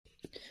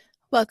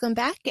Welcome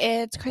back.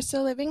 It's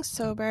Crystal Living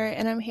Sober,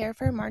 and I'm here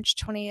for March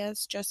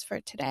 20th just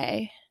for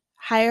today.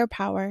 Higher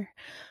power.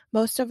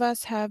 Most of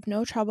us have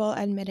no trouble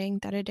admitting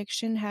that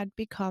addiction had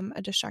become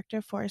a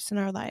destructive force in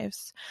our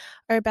lives.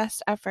 Our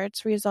best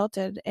efforts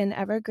resulted in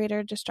ever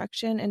greater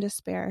destruction and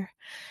despair.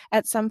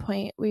 At some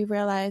point, we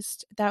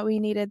realized that we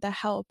needed the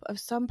help of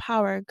some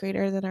power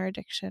greater than our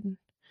addiction.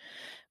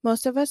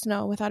 Most of us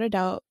know without a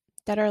doubt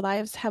that our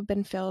lives have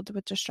been filled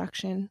with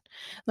destruction.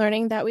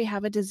 Learning that we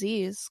have a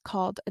disease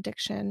called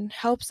addiction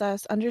helps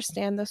us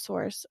understand the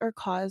source or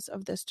cause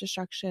of this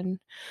destruction.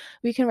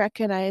 We can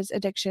recognize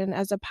addiction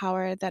as a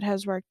power that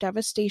has worked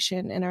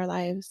devastation in our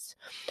lives.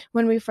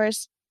 When we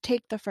first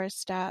take the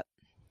first step,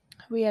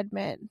 we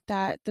admit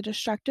that the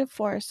destructive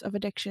force of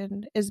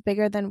addiction is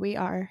bigger than we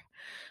are.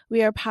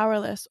 We are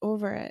powerless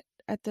over it.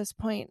 At this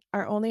point,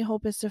 our only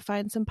hope is to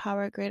find some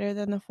power greater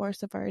than the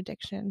force of our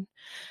addiction,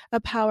 a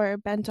power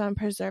bent on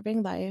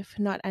preserving life,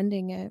 not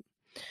ending it.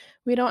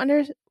 We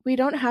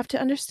don't have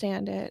to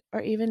understand it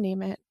or even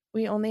name it.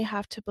 We only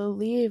have to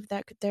believe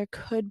that there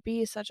could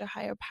be such a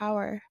higher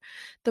power.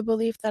 The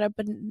belief that a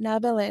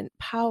benevolent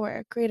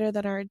power greater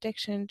than our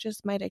addiction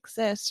just might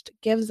exist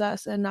gives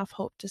us enough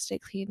hope to stay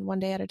clean one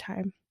day at a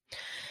time.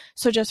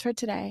 So just for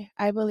today,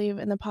 I believe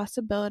in the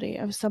possibility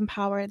of some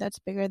power that's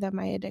bigger than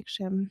my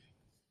addiction.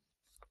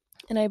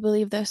 And I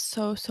believe this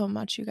so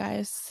much, you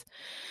guys.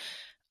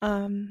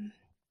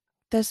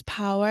 This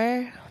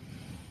power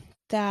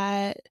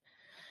that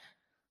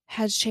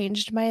has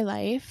changed my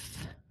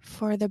life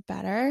for the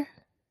better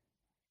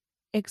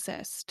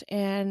exist,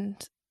 and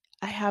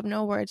I have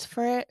no words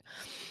for it,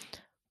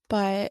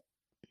 but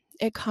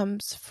it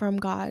comes from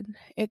God.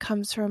 It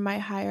comes from my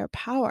higher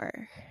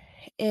power.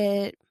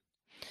 It,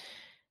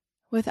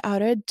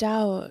 without a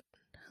doubt,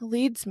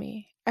 leads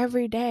me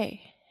every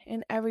day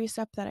in every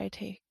step that I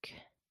take.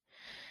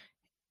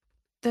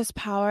 This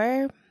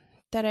power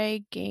that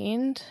I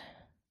gained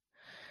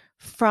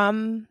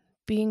from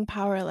being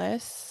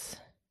powerless,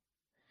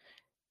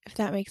 if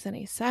that makes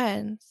any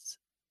sense,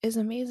 is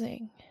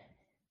amazing.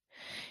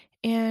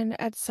 And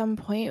at some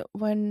point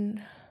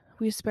when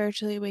we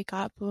spiritually wake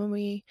up, when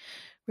we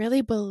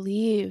really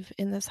believe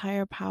in this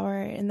higher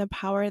power, in the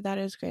power that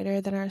is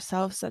greater than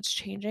ourselves, that's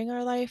changing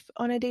our life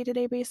on a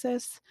day-to-day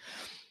basis,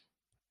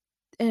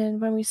 and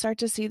when we start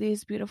to see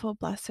these beautiful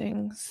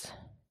blessings,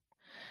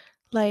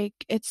 like,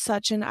 it's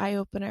such an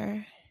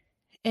eye-opener.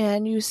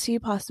 And you see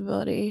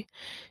possibility.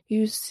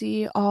 You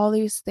see all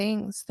these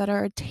things that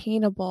are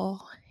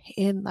attainable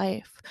in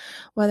life,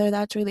 whether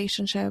that's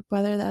relationship,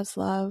 whether that's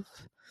love,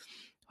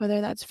 whether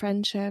that's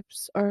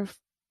friendships, or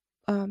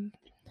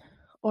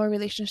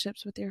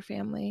relationships with your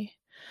family.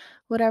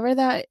 Whatever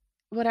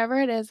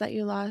it is that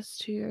you lost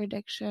to your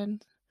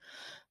addiction,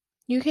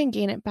 you can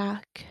gain it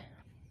back.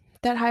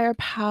 That higher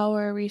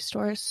power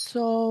restores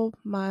so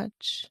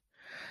much.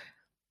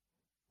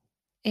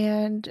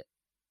 And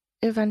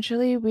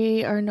eventually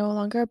we are no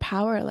longer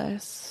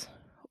powerless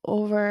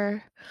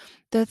over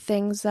the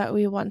things that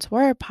we once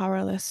were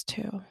powerless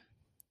to.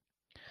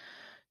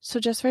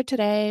 So just for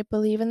today,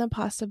 believe in the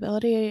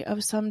possibility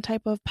of some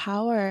type of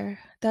power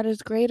that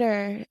is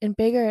greater and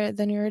bigger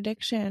than your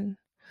addiction.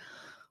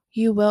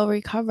 You will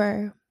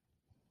recover.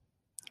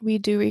 We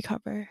do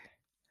recover.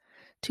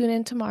 Tune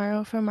in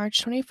tomorrow for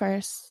March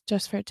 21st,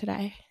 just for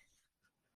today.